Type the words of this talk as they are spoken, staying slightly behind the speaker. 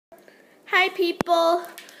Hi, people.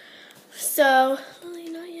 So,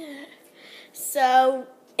 not yet. So,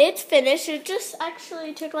 it's finished. It just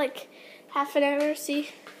actually took like half an hour. See?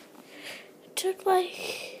 It took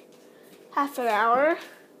like half an hour.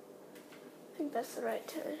 I think that's the right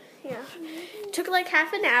time. Yeah. It took like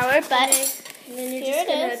half an hour, but and then you're here just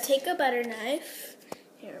going it to is. take a butter knife.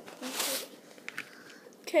 Here,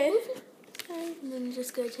 Okay. and then you're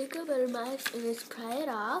just going to take a butter knife and just pry it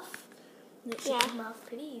off. And it should come off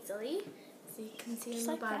pretty easily. So you can see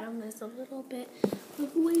on the bottom there's a little bit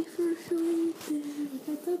of wafer showing there.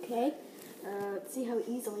 That's okay. Let's see how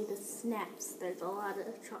easily this snaps. There's a lot of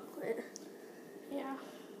chocolate. Yeah.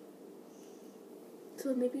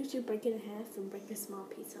 So maybe you should break it in half and break a small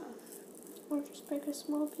piece off. Or just break a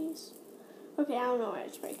small piece. Okay, I don't know where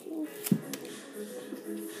it's breaking.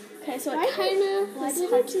 Okay, so it kind of... Why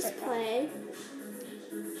did it just play?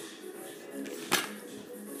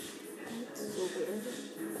 That's so weird.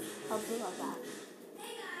 How about that?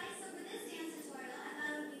 Hey guys, so for this dance tutorial, I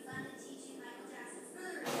thought it would be fun to teach you Michael Jackson's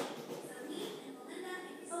Thriller routine. So me and Melinda and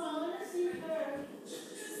Christine. Oh, let's see her.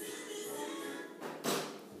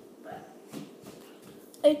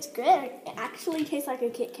 It's good. It actually tastes like a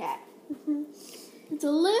Kit Kat. It's a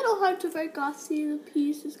little hard to break off. See, the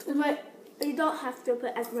piece is kind But you don't have to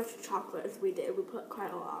put as much chocolate as we did. We put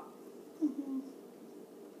quite a lot.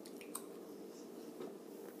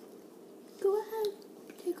 Go ahead.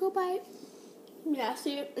 Take a bite. Yeah,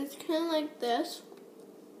 see, it's kind of like this.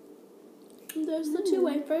 And there's the two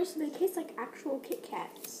wafers. They taste like actual Kit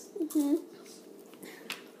Kats.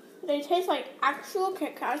 They taste like actual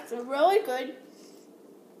Kit Kats. They're really good.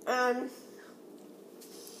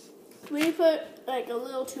 We put like a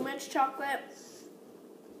little too much chocolate,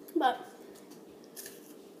 but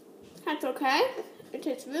that's okay. It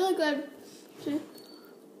tastes really good. See,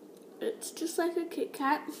 it's just like a Kit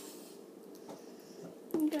Kat.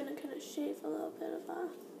 I'm gonna kind of shave a little bit of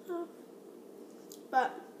that off.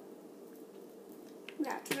 But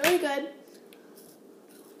yeah, it's really good.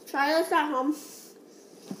 Try this at home.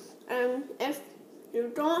 And if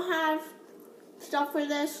you don't have stuff for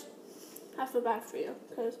this, I feel bad for you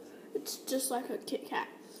because it's just like a Kit Kat.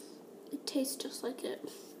 It tastes just like it.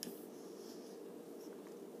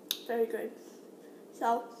 Very good.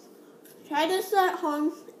 So try this at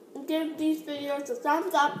home. Give these videos a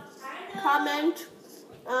thumbs up. Comment.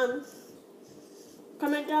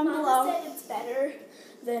 Comment down below. Mama said it's better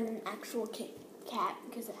than an actual Kit Kat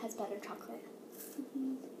because it has better chocolate.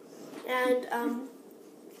 And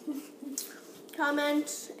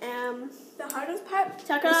comment. The hardest part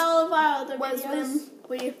Check out all of our other was videos.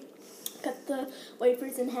 when we cut the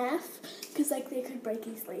wafers in half because like they could break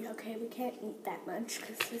easily. Okay, we can't eat that much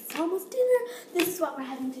because it's almost dinner. This is what we're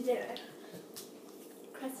having to do.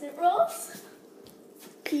 Crescent rolls,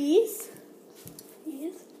 peas,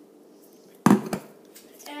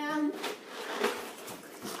 and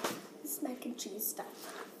this mac and cheese stuff.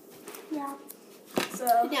 Yeah.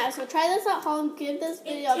 So So try this at home. Give this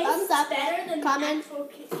video a thumbs up. better than Comment. actual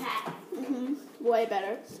Kit Kat. Way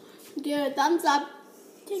better. Give it a thumbs up.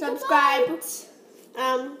 Subscribe.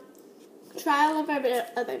 Try all of our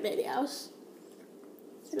other videos.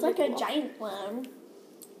 It's like a giant one.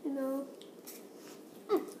 You know.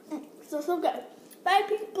 So good. Bye,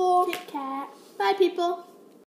 people. Kit Kat. Bye, people.